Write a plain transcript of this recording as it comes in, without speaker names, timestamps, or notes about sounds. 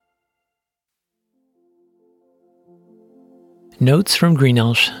Notes from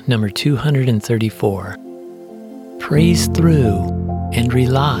Greenelsh, number 234. Praise through and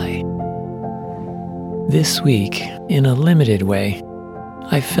rely. This week, in a limited way,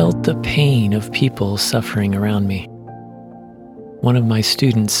 I felt the pain of people suffering around me. One of my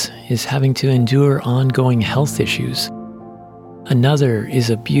students is having to endure ongoing health issues. Another is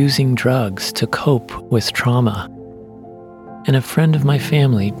abusing drugs to cope with trauma. And a friend of my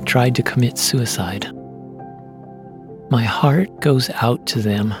family tried to commit suicide. My heart goes out to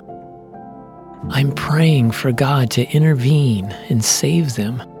them. I'm praying for God to intervene and save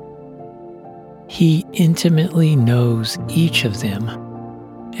them. He intimately knows each of them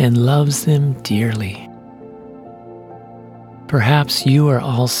and loves them dearly. Perhaps you are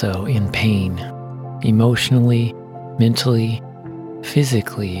also in pain, emotionally, mentally,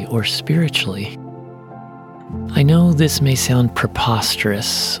 physically, or spiritually. I know this may sound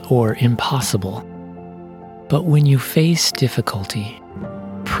preposterous or impossible, but when you face difficulty,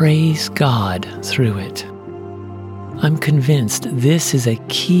 praise God through it. I'm convinced this is a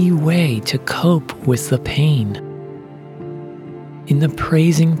key way to cope with the pain. In the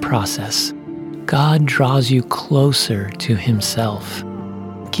praising process, God draws you closer to Himself,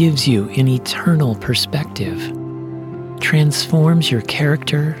 gives you an eternal perspective, transforms your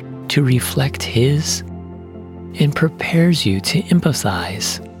character to reflect His, and prepares you to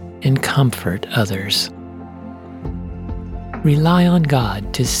empathize and comfort others. Rely on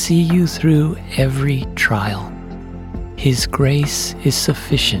God to see you through every trial. His grace is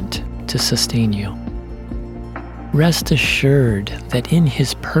sufficient to sustain you. Rest assured that in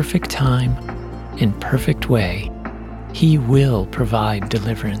His perfect time and perfect way, He will provide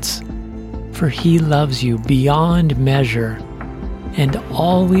deliverance. For He loves you beyond measure and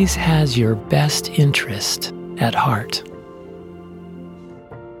always has your best interest at heart.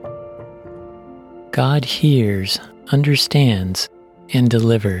 God hears, understands, and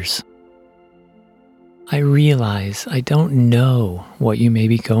delivers. I realize I don't know what you may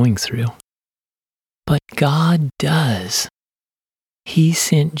be going through, but God does. He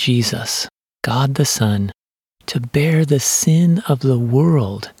sent Jesus, God the Son, to bear the sin of the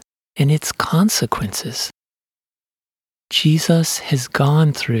world and its consequences. Jesus has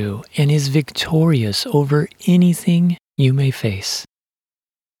gone through and is victorious over anything you may face.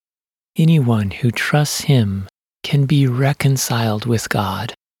 Anyone who trusts Him can be reconciled with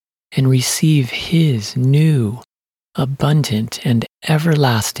God and receive His new, abundant, and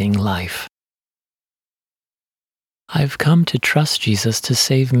everlasting life. I've come to trust Jesus to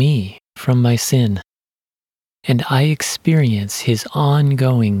save me from my sin, and I experience His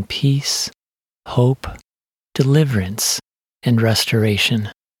ongoing peace, hope, deliverance, and restoration.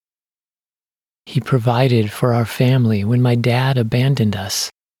 He provided for our family when my dad abandoned us,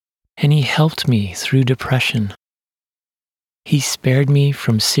 and He helped me through depression. He spared me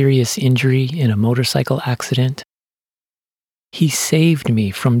from serious injury in a motorcycle accident. He saved me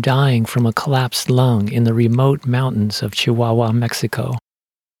from dying from a collapsed lung in the remote mountains of Chihuahua, Mexico.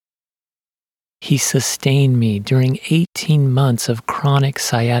 He sustained me during 18 months of chronic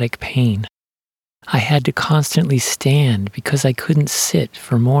sciatic pain. I had to constantly stand because I couldn't sit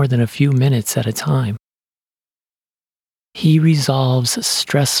for more than a few minutes at a time. He resolves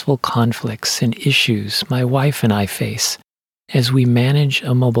stressful conflicts and issues my wife and I face as we manage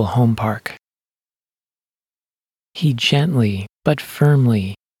a mobile home park. He gently but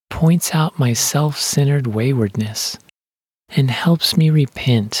firmly points out my self-centered waywardness and helps me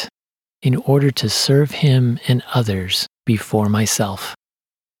repent in order to serve Him and others before myself.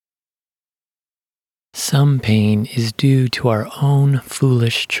 Some pain is due to our own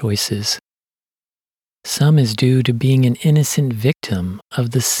foolish choices. Some is due to being an innocent victim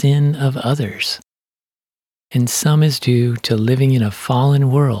of the sin of others. And some is due to living in a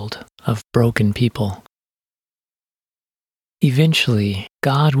fallen world of broken people. Eventually,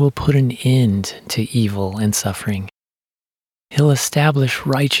 God will put an end to evil and suffering. He'll establish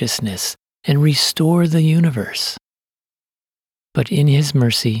righteousness and restore the universe. But in His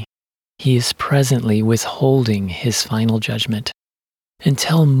mercy, He is presently withholding His final judgment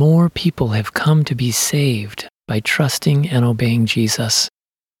until more people have come to be saved by trusting and obeying Jesus.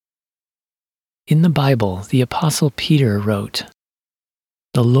 In the Bible, the Apostle Peter wrote,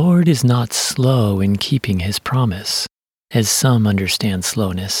 "The Lord is not slow in keeping His promise, as some understand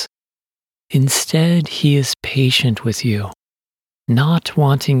slowness. Instead, He is patient with you, not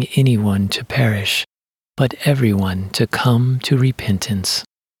wanting anyone to perish, but everyone to come to repentance."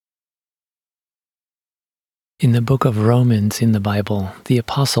 In the book of Romans in the Bible, the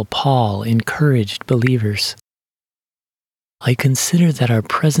Apostle Paul encouraged believers. I consider that our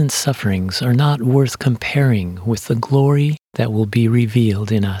present sufferings are not worth comparing with the glory that will be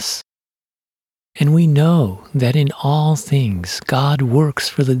revealed in us. And we know that in all things God works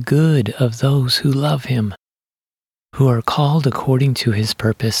for the good of those who love Him, who are called according to His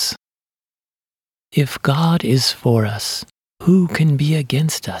purpose. If God is for us, who can be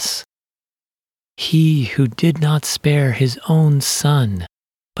against us? He who did not spare His own Son,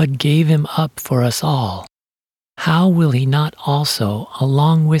 but gave Him up for us all, how will He not also,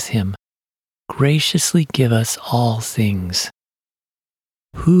 along with Him, graciously give us all things?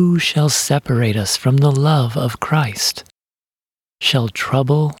 Who shall separate us from the love of Christ? Shall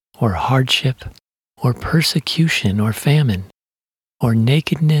trouble or hardship or persecution or famine, or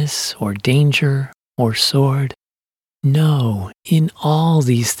nakedness or danger or sword? No, in all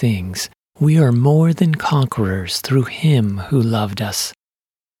these things we are more than conquerors through Him who loved us.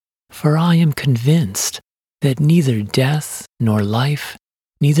 For I am convinced that neither death nor life,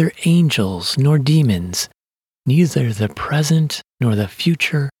 neither angels nor demons, neither the present nor the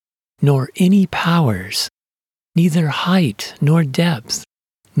future, nor any powers, neither height nor depth,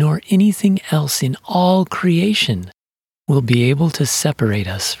 nor anything else in all creation will be able to separate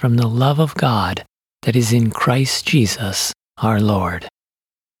us from the love of God that is in Christ Jesus our Lord.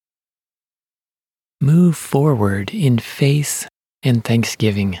 Move forward in faith and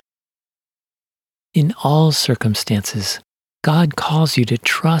thanksgiving. In all circumstances, God calls you to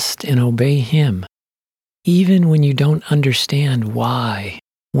trust and obey Him, even when you don't understand why,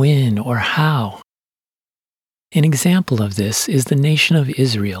 when, or how. An example of this is the nation of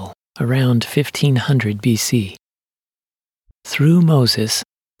Israel around 1500 BC. Through Moses,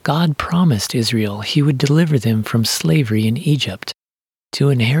 God promised Israel He would deliver them from slavery in Egypt to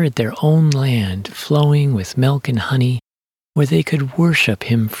inherit their own land flowing with milk and honey, where they could worship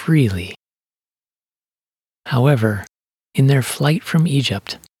Him freely. However, in their flight from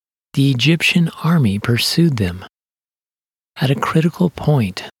Egypt, the Egyptian army pursued them. At a critical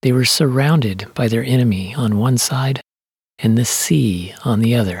point, they were surrounded by their enemy on one side and the sea on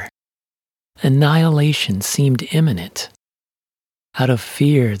the other. Annihilation seemed imminent. Out of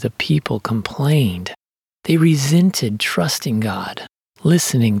fear, the people complained. They resented trusting God,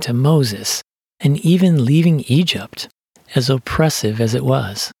 listening to Moses, and even leaving Egypt, as oppressive as it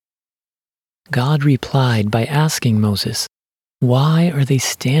was. God replied by asking Moses, "Why are they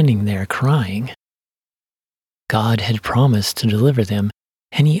standing there crying?" God had promised to deliver them,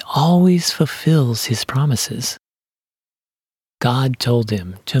 and He always fulfills His promises. God told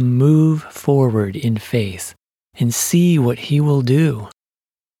them to move forward in faith and see what He will do.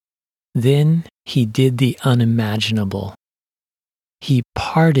 Then He did the unimaginable. He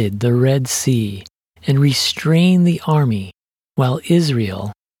parted the Red Sea and restrained the army while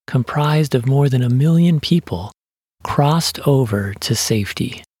Israel, comprised of more than 1 million people, crossed over to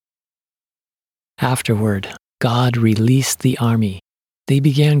safety. Afterward, God released the army. They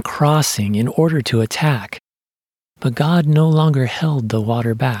began crossing in order to attack, but God no longer held the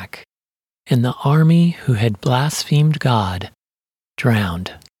water back, and the army who had blasphemed God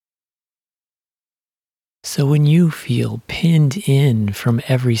drowned. So when you feel pinned in from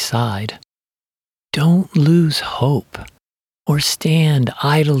every side, don't lose hope or stand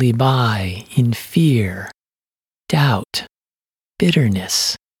idly by in fear, doubt,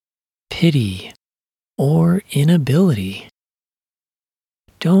 bitterness, pity, or inability.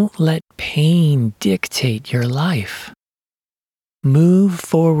 Don't let pain dictate your life. Move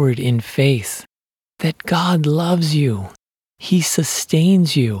forward in faith that God loves you, He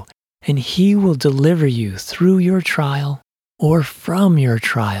sustains you, and He will deliver you through your trial or from your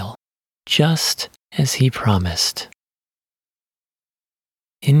trial, just as He promised.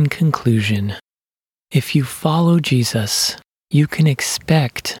 In conclusion, if you follow Jesus, you can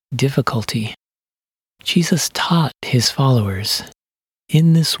expect difficulty. Jesus taught His followers,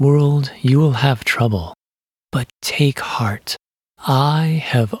 "In this world you will have trouble, but take heart. I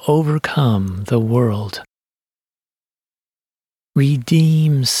have overcome the world."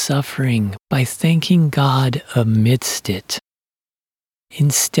 Redeem suffering by thanking God amidst it.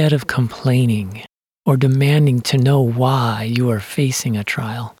 Instead of complaining or demanding to know why you are facing a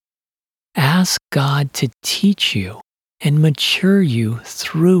trial, ask God to teach you and mature you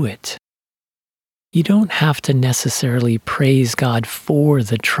through it. You don't have to necessarily praise God for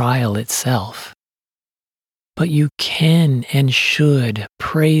the trial itself, but you can and should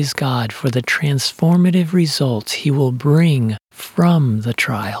praise God for the transformative results He will bring from the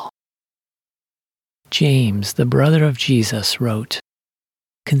trial. James, the brother of Jesus, wrote,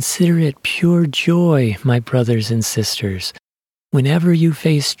 "Consider it pure joy, my brothers and sisters, whenever you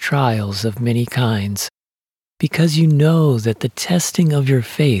face trials of many kinds, because you know that the testing of your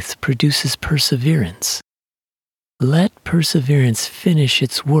faith produces perseverance. Let perseverance finish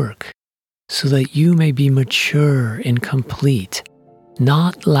its work so that you may be mature and complete,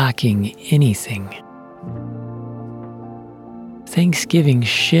 not lacking anything. Thanksgiving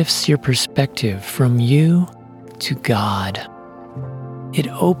shifts your perspective from you to God. It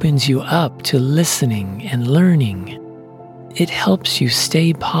opens you up to listening and learning. It helps you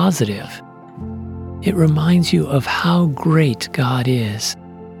stay positive. It reminds you of how great God is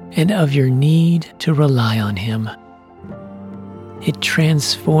and of your need to rely on Him. It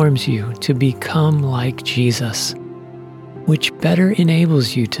transforms you to become like Jesus, which better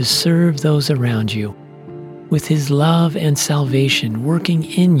enables you to serve those around you with His love and salvation working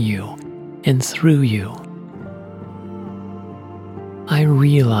in you and through you. I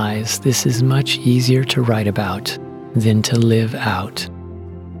realize this is much easier to write about than to live out,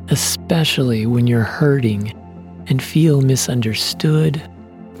 especially when you're hurting and feel misunderstood,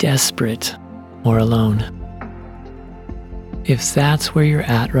 desperate, or alone. If that's where you're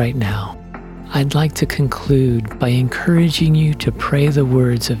at right now, I'd like to conclude by encouraging you to pray the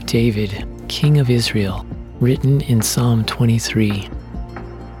words of David, King of Israel, written in Psalm 23.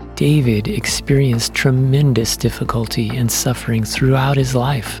 David experienced tremendous difficulty and suffering throughout his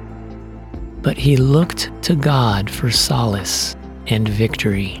life, but he looked to God for solace and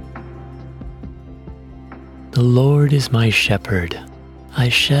victory. The Lord is my shepherd, I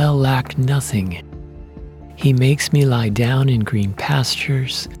shall lack nothing. He makes me lie down in green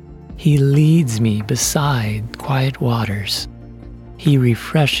pastures. He leads me beside quiet waters. He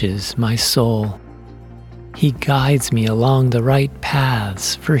refreshes my soul. He guides me along the right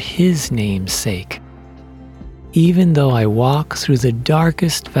paths for His name's sake. Even though I walk through the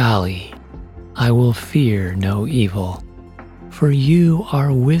darkest valley, I will fear no evil, for You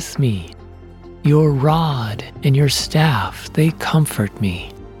are with me. Your rod and Your staff, they comfort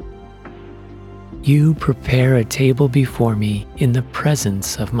me. You prepare a table before me in the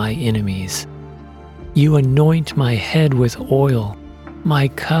presence of my enemies. You anoint my head with oil. My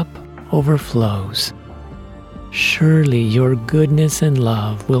cup overflows. Surely Your goodness and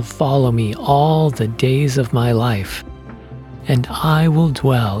love will follow me all the days of my life, and I will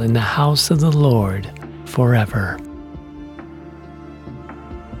dwell in the house of the Lord forever.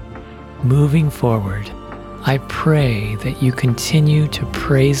 Moving forward, I pray that you continue to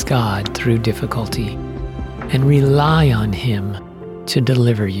praise God through difficulty and rely on Him to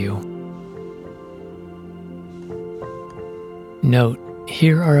deliver you. Note,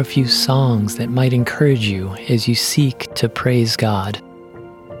 here are a few songs that might encourage you as you seek to praise God.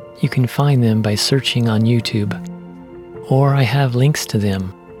 You can find them by searching on YouTube, or I have links to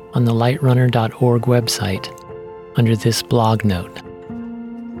them on the lightrunner.org website under this blog note.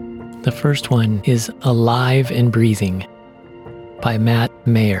 The first one is Alive and Breathing by Matt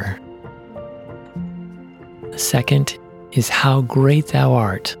Mayer. The second is How Great Thou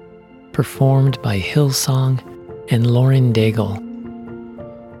Art, performed by Hillsong and Lauren Daigle.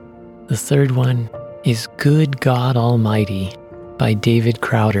 The third one is Good God Almighty by David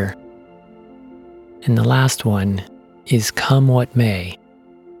Crowder. And the last one is Come What May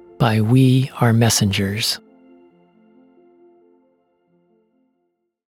by We Are Messengers.